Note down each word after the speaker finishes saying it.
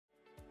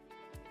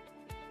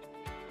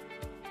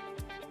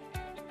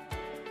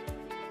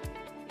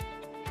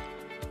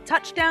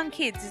Touchdown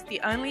Kids is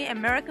the only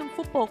American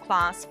football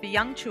class for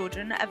young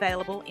children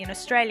available in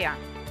Australia.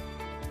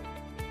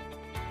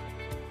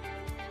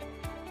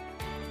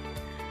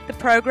 The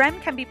program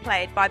can be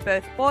played by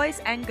both boys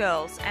and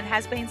girls and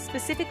has been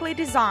specifically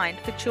designed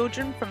for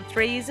children from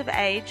 3 years of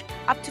age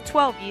up to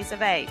 12 years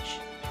of age.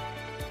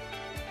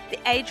 The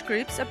age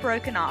groups are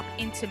broken up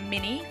into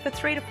mini for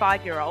 3 to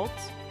 5 year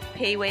olds,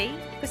 pee-wee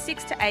for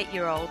 6 to 8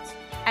 year olds,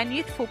 and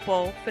youth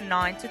football for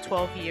 9 to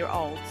 12 year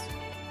olds.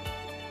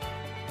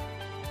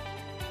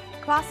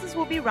 Classes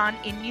will be run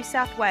in New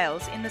South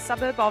Wales in the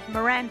suburb of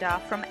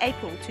Miranda from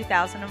April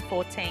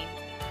 2014,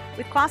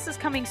 with classes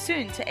coming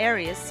soon to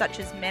areas such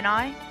as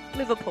Menai,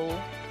 Liverpool,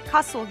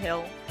 Castle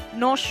Hill,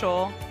 North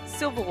Shore,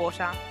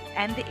 Silverwater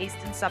and the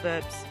eastern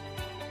suburbs.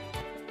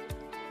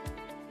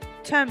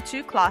 Term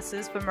 2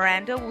 classes for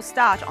Miranda will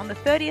start on the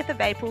 30th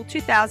of April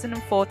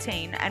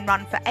 2014 and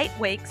run for 8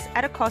 weeks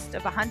at a cost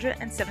of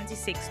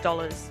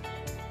 $176.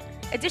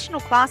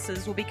 Additional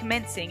classes will be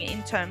commencing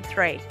in Term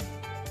 3.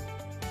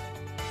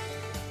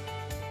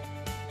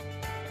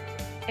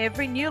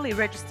 Every newly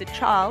registered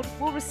child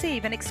will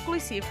receive an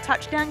exclusive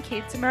Touchdown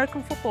Kids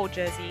American football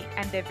jersey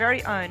and their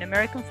very own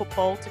American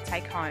football to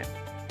take home.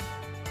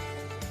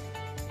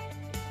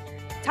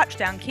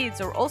 Touchdown Kids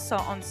are also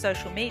on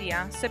social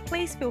media, so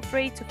please feel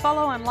free to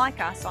follow and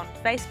like us on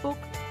Facebook,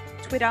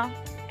 Twitter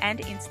and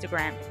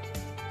Instagram.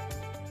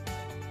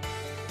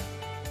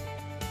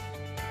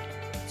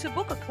 To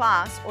book a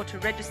class or to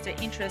register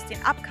interest in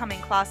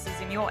upcoming classes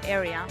in your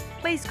area,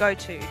 please go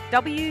to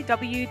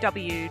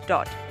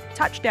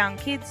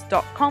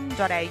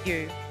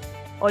www.touchdownkids.com.au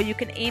or you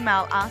can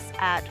email us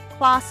at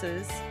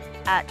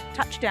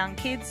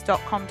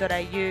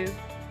classes@touchdownkids.com.au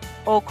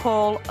or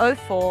call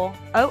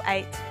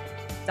 0408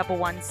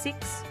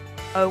 116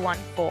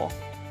 014.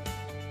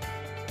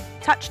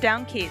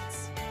 Touchdown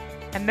Kids,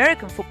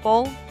 American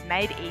football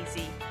made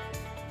easy.